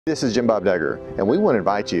This is Jim Bob Duggar, and we want to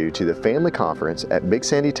invite you to the Family Conference at Big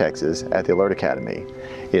Sandy, Texas at the Alert Academy.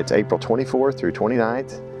 It's April 24th through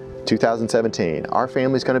 29th, 2017. Our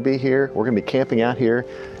family's going to be here. We're going to be camping out here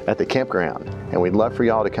at the campground, and we'd love for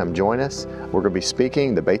y'all to come join us. We're going to be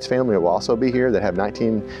speaking. The Bates family will also be here that have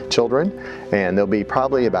 19 children, and there'll be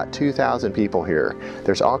probably about 2,000 people here.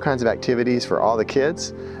 There's all kinds of activities for all the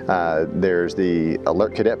kids. There's the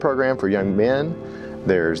Alert Cadet program for young men.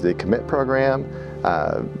 There's the Commit program,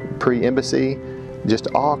 pre-embassy, just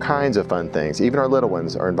all kinds of fun things. Even our little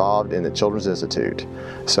ones are involved in the Children's Institute.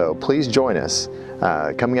 So please join us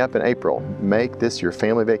coming up in April. Make this your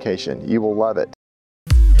family vacation. You will love it.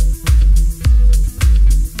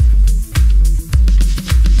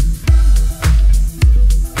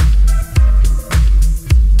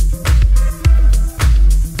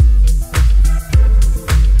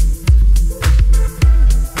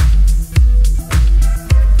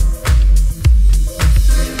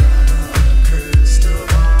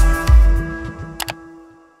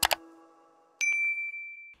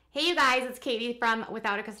 Hey you guys, it's Katie from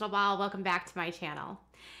Without a Crystal Ball. Welcome back to my channel.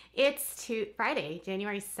 It's Friday,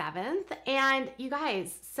 January 7th, and you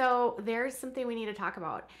guys, so there's something we need to talk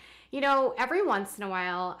about. You know, every once in a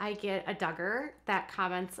while I get a Duggar that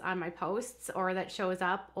comments on my posts or that shows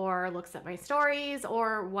up or looks at my stories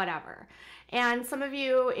or whatever. And some of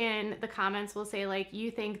you in the comments will say, like,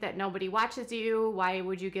 you think that nobody watches you, why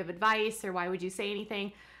would you give advice or why would you say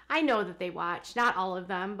anything? I know that they watch, not all of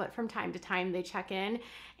them, but from time to time they check in.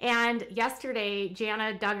 And yesterday,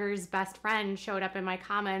 Jana Duggar's best friend showed up in my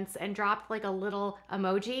comments and dropped like a little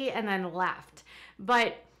emoji and then left.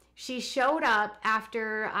 But she showed up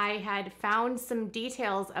after I had found some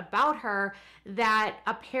details about her that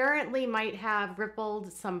apparently might have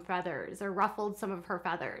rippled some feathers or ruffled some of her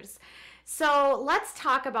feathers. So let's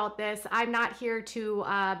talk about this. I'm not here to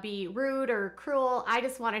be rude or cruel. I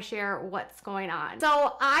just want to share what's going on.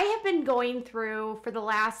 So I have been going through for the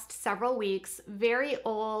last several weeks very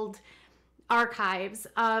old archives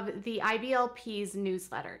of the IBLP's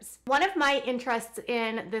newsletters. One of my interests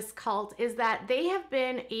in this cult is that they have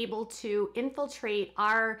been able to infiltrate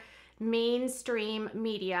our mainstream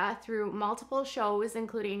media through multiple shows,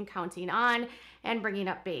 including Counting On and Bringing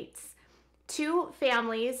Up Bates. Two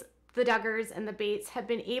families, the Duggars and the Bates, have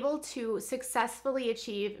been able to successfully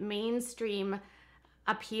achieve mainstream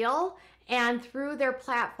appeal, and through their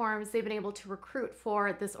platforms they've been able to recruit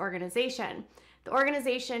for this organization. The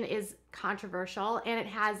organization is controversial and it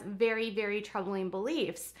has very, very troubling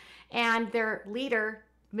beliefs, and their leader,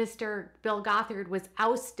 Mr. Bill Gothard, was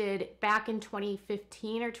ousted back in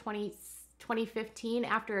 2015 or 2015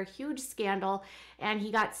 after a huge scandal, and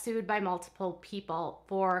he got sued by multiple people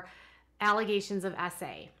for allegations of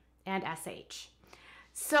SA and SH.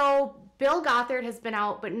 So Bill Gothard has been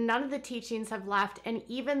out, but none of the teachings have left. And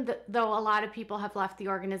even though a lot of people have left the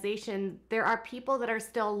organization, there are people that are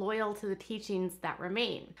still loyal to the teachings that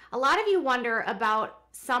remain. A lot of you wonder about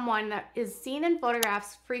someone that is seen in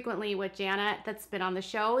photographs frequently with Jana, that's been on the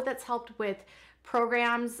show, that's helped with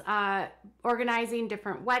programs, organizing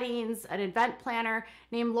different weddings, an event planner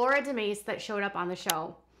named Laura DeMace that showed up on the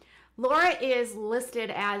show. Laura is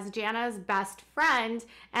listed as Jana's best friend,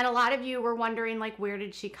 and a lot of you were wondering, like, where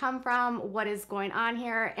did she come from? What is going on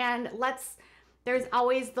here? And there's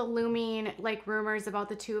always the looming, like, rumors about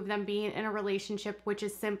the two of them being in a relationship, which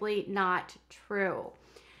is simply not true.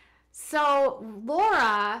 So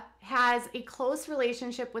Laura has a close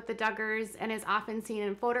relationship with the Duggars and is often seen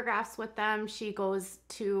in photographs with them. She travels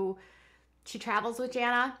with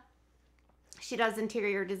Jana. She does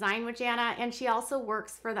interior design with Jana, and she also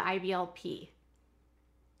works for the IBLP.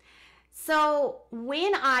 So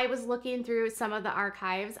when I was looking through some of the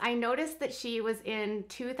archives, I noticed that she was in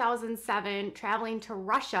 2007 traveling to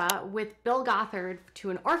Russia with Bill Gothard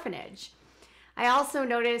to an orphanage. I also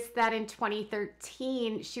noticed that in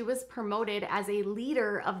 2013, she was promoted as a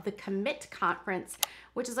leader of the Commit Conference,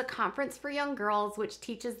 which is a conference for young girls which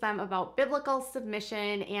teaches them about biblical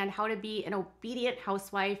submission and how to be an obedient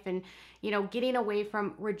housewife and, you know, getting away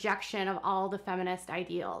from rejection of all the feminist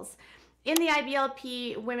ideals. In the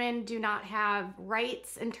IBLP, women do not have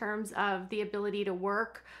rights in terms of the ability to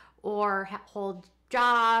work or hold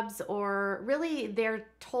jobs, or really they're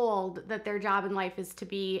told that their job in life is to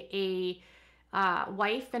be a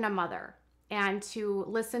wife and a mother and to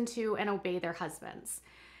listen to and obey their husbands.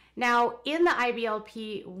 Now, in the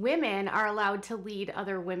IBLP, women are allowed to lead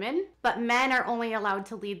other women, but men are only allowed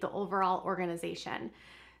to lead the overall organization.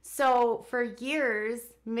 So for years,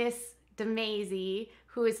 Miss DeMazy,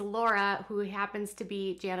 who is Laura, who happens to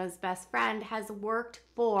be Jana's best friend, has worked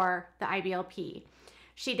for the IBLP.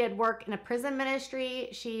 She did work in a prison ministry.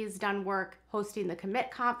 She's done work hosting the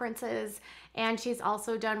commit conferences, and she's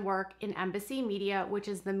also done work in Embassy Media, which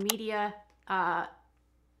is the media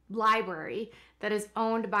library that is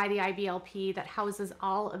owned by the IBLP that houses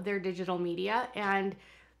all of their digital media and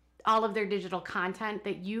all of their digital content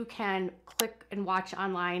that you can click and watch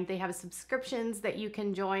online. They have subscriptions that you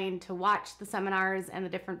can join to watch the seminars and the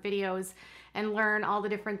different videos and learn all the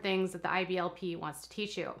different things that the IBLP wants to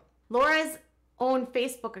teach you. Laura's own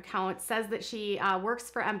Facebook account says that she works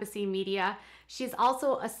for Embassy Media. She's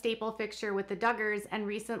also a staple fixture with the Duggars, and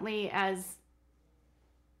recently, as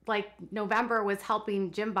like November, was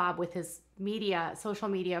helping Jim Bob with his media, social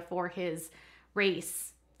media for his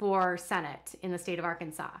race for Senate in the state of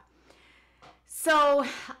Arkansas. So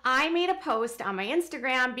I made a post on my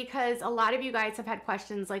Instagram because a lot of you guys have had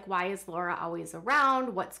questions like, why is Laura always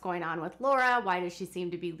around? What's going on with Laura? Why does she seem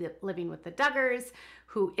to be living with the Duggars?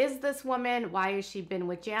 Who is this woman? Why has she been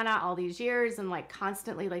with Jana all these years and like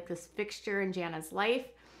constantly like this fixture in Jana's life?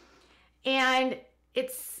 And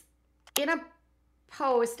it's in a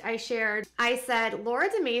post I shared, I said, Laura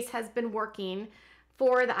DeMace has been working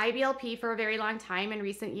for the IBLP for a very long time. In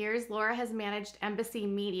recent years, Laura has managed Embassy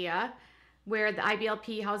Media, where the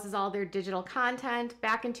IBLP houses all their digital content.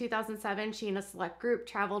 Back in 2007, she and a select group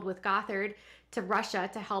traveled with Gothard to Russia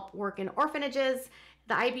to help work in orphanages.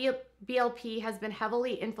 The IBLP has been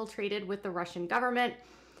heavily infiltrated with the Russian government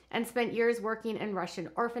and spent years working in Russian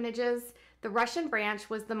orphanages. The Russian branch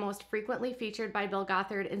was the most frequently featured by Bill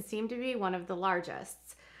Gothard and seemed to be one of the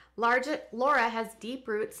largest. Laura has deep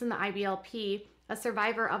roots in the IBLP. A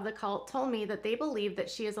survivor of the cult told me that they believe that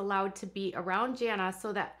she is allowed to be around Jana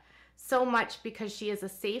so much because she is a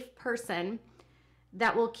safe person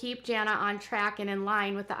that will keep Jana on track and in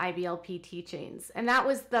line with the IBLP teachings. And that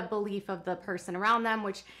was the belief of the person around them,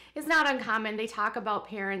 which is not uncommon. They talk about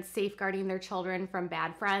parents safeguarding their children from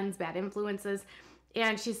bad friends, bad influences.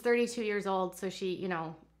 And she's 32 years old, so she, you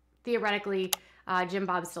know, theoretically, Jim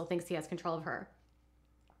Bob still thinks he has control of her.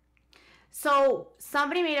 So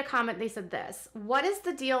somebody made a comment, they said this: what is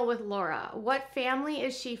the deal with Laura? What family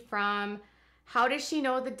is she from? How does she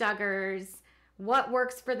know the Duggars? What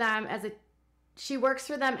works for them she works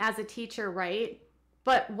for them as a teacher, right?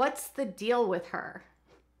 But what's the deal with her?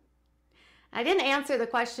 I didn't answer the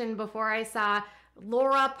question before I saw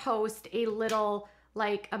Laura post a little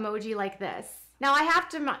like emoji like this. Now I have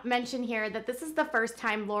to mention here that this is the first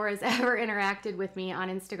time Laura's ever interacted with me on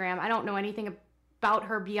Instagram. I don't know anything about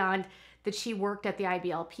her beyond that she worked at the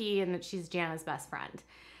IBLP and that she's Jana's best friend.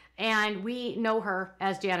 And we know her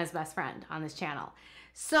as Jana's best friend on this channel.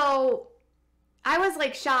 So I was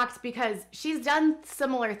like shocked because she's done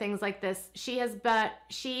similar things like this. She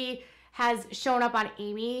has shown up on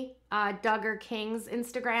Amy Duggar King's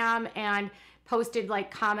Instagram and posted like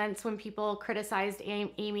comments when people criticized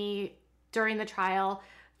Amy during the trial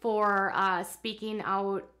for speaking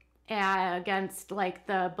out against like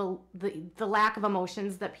the lack of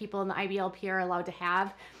emotions that people in the IBLP are allowed to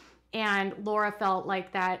have. And Laura felt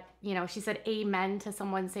like that, you know, she said amen to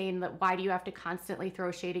someone saying that, why do you have to constantly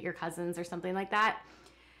throw shade at your cousins or something like that.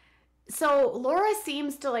 So Laura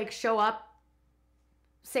seems to like show up,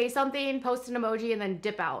 say something, post an emoji, and then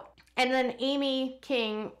dip out. And then Amy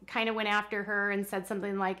King kind of went after her and said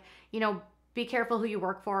something like, you know, be careful who you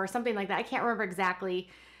work for or something like that. I can't remember exactly.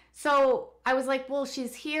 So I was like, well,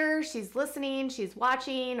 she's here, she's listening, she's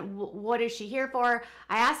watching. What is she here for?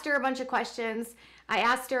 I asked her a bunch of questions. I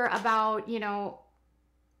asked her about, you know,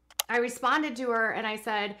 I responded to her and I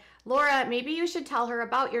said, Laura, maybe you should tell her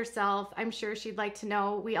about yourself. I'm sure she'd like to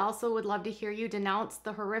know. We also would love to hear you denounce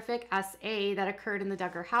the horrific SA that occurred in the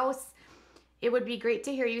Duggar house. It would be great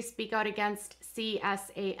to hear you speak out against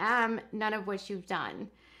CSAM, none of which you've done.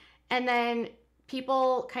 And then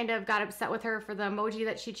people kind of got upset with her for the emoji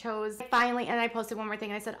that she chose. Finally, and I posted one more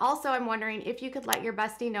thing. I said, also, I'm wondering if you could let your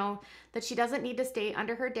bestie know that she doesn't need to stay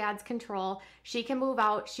under her dad's control. She can move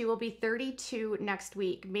out. She will be 32 next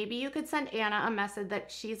week. Maybe you could send Anna a message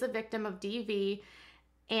that she's a victim of DV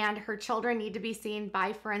and her children need to be seen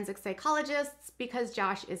by forensic psychologists because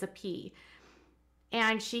Josh is a P.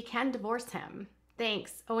 And she can divorce him.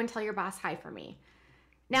 Thanks. Oh, and tell your boss hi for me.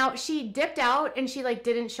 Now, she dipped out and she like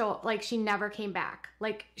didn't show up, like she never came back.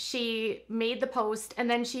 Like she made the post and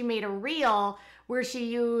then she made a reel where she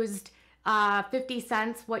used 50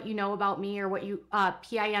 cents, what you know about me, or what you,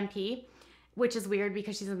 PIMP, which is weird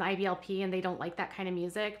because she's in the IBLP and they don't like that kind of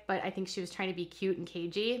music. But I think she was trying to be cute and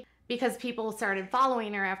cagey because people started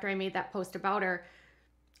following her after I made that post about her.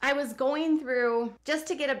 I was going through just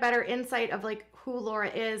to get a better insight of like who Laura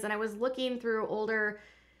is, and I was looking through older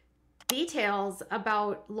details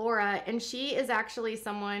about Laura, and she is actually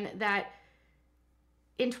someone that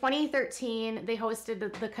In 2013, they hosted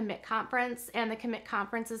the Commit Conference, and the Commit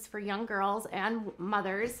Conference is for young girls and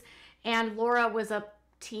mothers. And Laura was a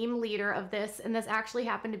team leader of this, and this actually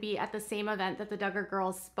happened to be at the same event that the Duggar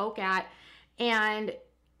girls spoke at. And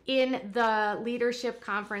in the leadership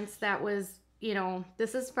conference that was,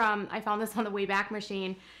 this is from, I found this on the Wayback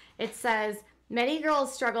Machine. It says, many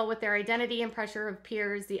girls struggle with their identity and pressure of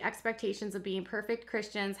peers, the expectations of being perfect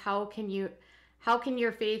Christians. How can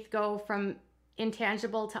your faith go from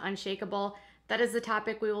intangible to unshakable? That is the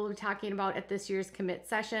topic we will be talking about at this year's Commit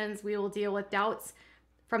sessions. We will deal with doubts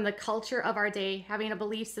from the culture of our day, having a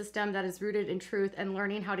belief system that is rooted in truth, and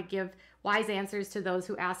learning how to give wise answers to those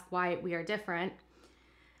who ask why we are different.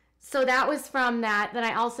 So that was from that. Then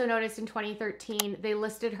I also noticed in 2013, they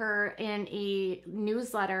listed her in a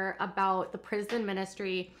newsletter about the prison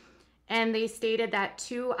ministry, and they stated that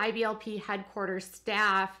 2 IBLP headquarters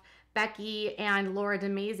staff, Becky and Laura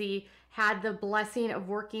DeMazy, had the blessing of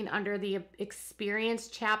working under the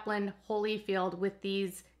experienced chaplain Holyfield with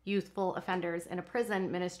these youthful offenders in a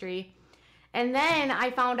prison ministry. And then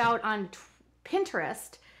I found out on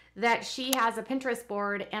Pinterest that she has a Pinterest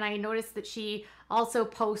board, and I noticed that she also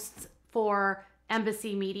posts for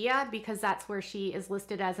Embassy Media, because that's where she is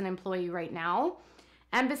listed as an employee right now.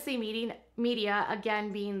 Embassy Media,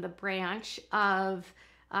 again, being the branch of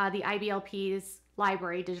the IBLP's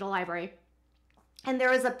library, digital library. And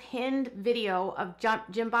there was a pinned video of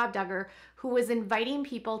Jim Bob Duggar, who was inviting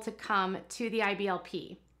people to come to the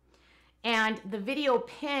IBLP. And the video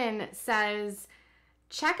pin says,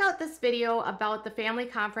 check out this video about the family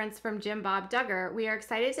conference from Jim Bob Duggar. We are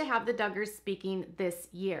excited to have the Duggars speaking this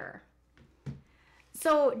year.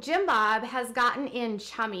 So Jim Bob has gotten in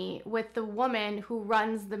chummy with the woman who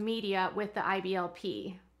runs the media with the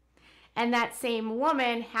IBLP. And that same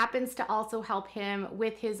woman happens to also help him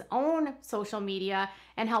with his own social media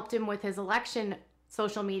and helped him with his election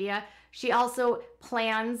social media. She also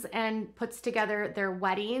plans and puts together their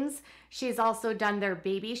weddings. She's also done their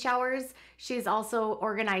baby showers. She's also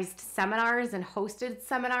organized seminars and hosted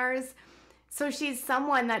seminars. So she's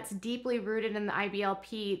someone that's deeply rooted in the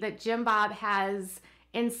IBLP that Jim Bob has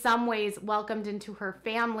in some ways welcomed into her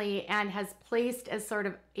family and has placed as sort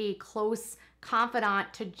of a close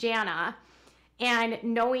confidant to Jana. And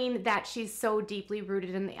knowing that she's so deeply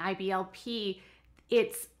rooted in the IBLP,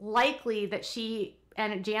 it's likely that she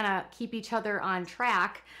and Jana keep each other on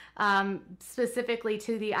track, specifically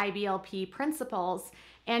to the IBLP principles.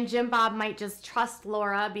 And Jim Bob might just trust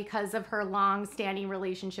Laura because of her long-standing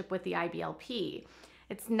relationship with the IBLP.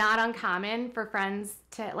 It's not uncommon for friends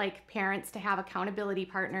to, like parents, to have accountability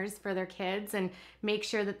partners for their kids and make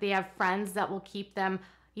sure that they have friends that will keep them,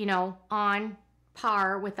 on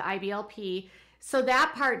par with the IBLP. So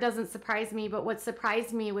that part doesn't surprise me, but what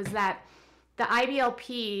surprised me was that the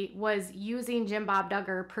IBLP was using Jim Bob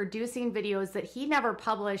Duggar, producing videos that he never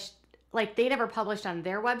published, like they never published on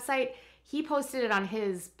their website. He posted it on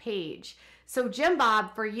his page. So Jim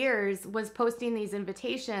Bob, for years, was posting these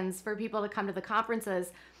invitations for people to come to the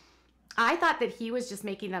conferences. I thought that he was just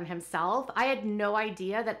making them himself. I had no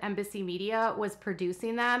idea that Embassy Media was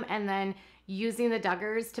producing them and then using the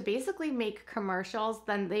Duggars to basically make commercials.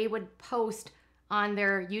 Then they would post on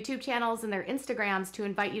their YouTube channels and their Instagrams to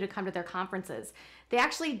invite you to come to their conferences. They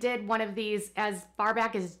actually did one of these as far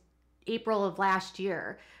back as April of last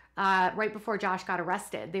year, right before Josh got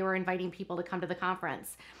arrested. They were inviting people to come to the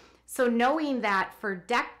conference. So knowing that for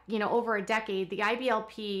over a decade, the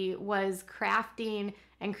IBLP was crafting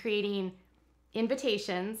and creating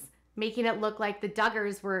invitations, making it look like the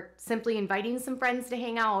Duggars were simply inviting some friends to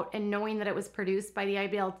hang out, and knowing that it was produced by the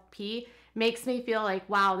IBLP makes me feel like,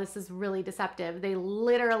 wow, this is really deceptive. They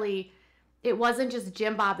literally, it wasn't just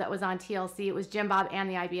Jim Bob that was on TLC, it was Jim Bob and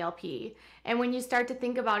the IBLP. And when you start to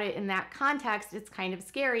think about it in that context, it's kind of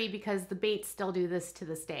scary because the Bates still do this to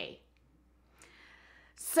this day.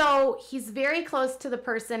 So he's very close to the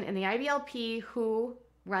person in the IBLP who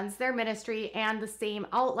runs their ministry, and the same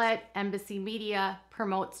outlet, Embassy Media,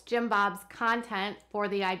 promotes Jim Bob's content for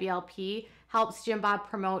the IBLP, helps Jim Bob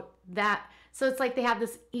promote that. So it's like they have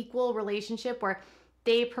this equal relationship where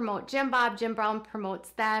they promote Jim Bob, Jim Brown promotes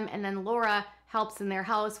them, and then Laura helps in their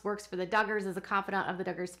house, works for the Duggars as a confidant of the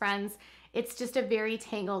Duggars' friends. It's just a very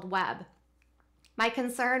tangled web. My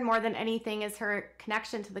concern more than anything is her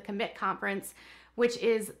connection to the Commit conference, which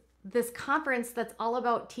is this conference that's all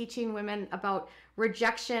about teaching women about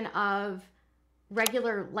rejection of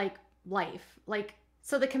regular life.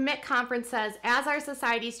 So the Commit conference says, as our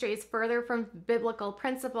society strays further from biblical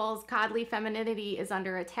principles, godly femininity is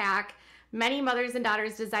under attack. Many mothers and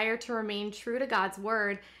daughters desire to remain true to God's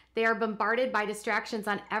word. They are bombarded by distractions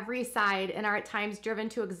on every side and are at times driven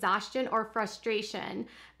to exhaustion or frustration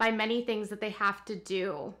by many things that they have to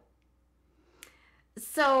do.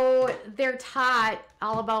 So they're taught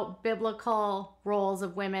all about biblical roles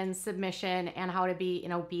of women's submission and how to be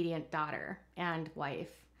an obedient daughter and wife.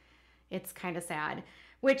 It's kind of sad,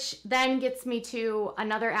 which then gets me to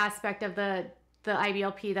another aspect of the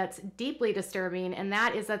IBLP that's deeply disturbing, and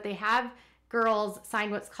that is that they have girls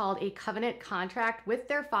sign what's called a covenant contract with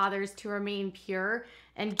their fathers to remain pure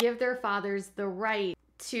and give their fathers the right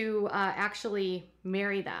to actually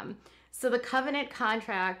marry them. So the covenant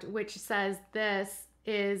contract, which says this,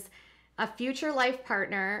 is a future life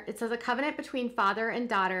partner. It says a covenant between father and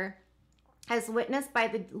daughter as witnessed by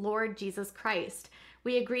the Lord Jesus Christ.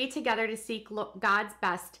 We agree together to seek God's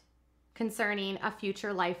best concerning a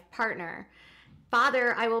future life partner.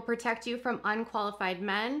 Father, I will protect you from unqualified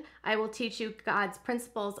men. I will teach you God's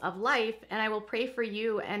principles of life, and I will pray for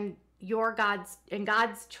you and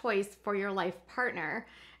God's choice for your life partner.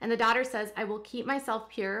 And the daughter says, I will keep myself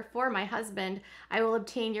pure for my husband. I will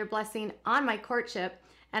obtain your blessing on my courtship,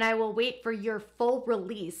 and I will wait for your full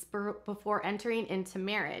release before entering into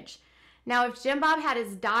marriage. Now, if Jim Bob had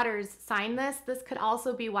his daughters sign this could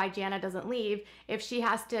also be why Jana doesn't leave, if she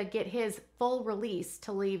has to get his full release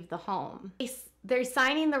to leave the home. They're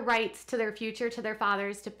signing the rights to their future to their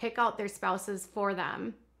fathers to pick out their spouses for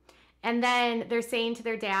them. And then they're saying to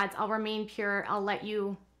their dads, I'll remain pure, I'll let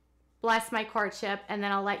you bless my courtship, and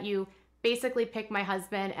then I'll let you basically pick my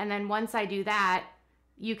husband. And then once I do that,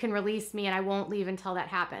 you can release me and I won't leave until that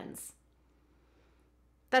happens.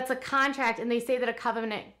 That's a contract, and they say that a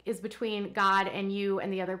covenant is between God and you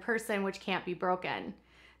and the other person, which can't be broken.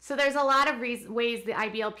 So there's a lot of ways the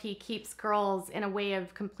IBLP keeps girls in a way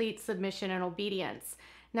of complete submission and obedience.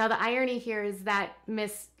 Now, the irony here is that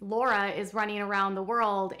Miss Laura is running around the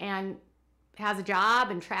world and has a job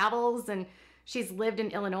and travels, and she's lived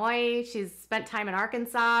in Illinois. She's spent time in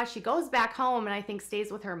Arkansas. She goes back home and I think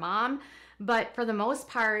stays with her mom. But for the most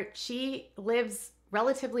part, she lives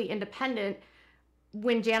relatively independent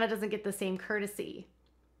when Jana doesn't get the same courtesy.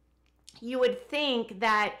 You would think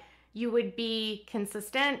that you would be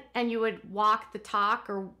consistent and you would walk the talk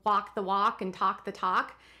or walk the walk and talk the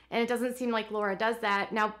talk. And it doesn't seem like Laura does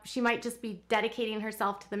that. Now, she might just be dedicating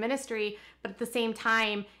herself to the ministry, but at the same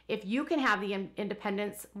time, if you can have the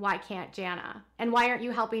independence, why can't Jana? And why aren't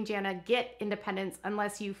you helping Jana get independence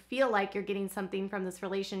unless you feel like you're getting something from this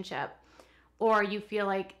relationship, or you feel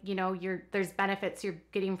like, you know, there's benefits you're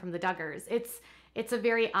getting from the Duggars? It's a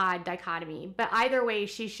very odd dichotomy. But either way,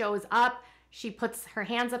 she shows up, she puts her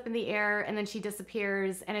hands up in the air, and then she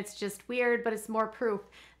disappears, and it's just weird, but it's more proof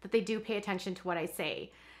that they do pay attention to what I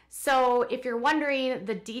say. So if you're wondering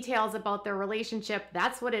the details about their relationship,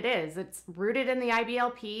 that's what it is. It's rooted in the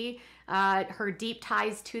IBLP, her deep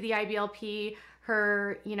ties to the IBLP,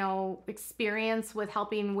 her, experience with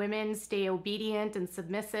helping women stay obedient and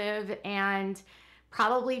submissive, and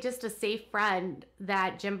probably just a safe friend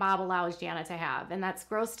that Jim Bob allows Jana to have. And that's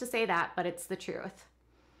gross to say that, but it's the truth,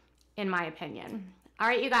 in my opinion. All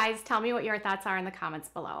right, you guys, tell me what your thoughts are in the comments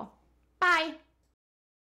below.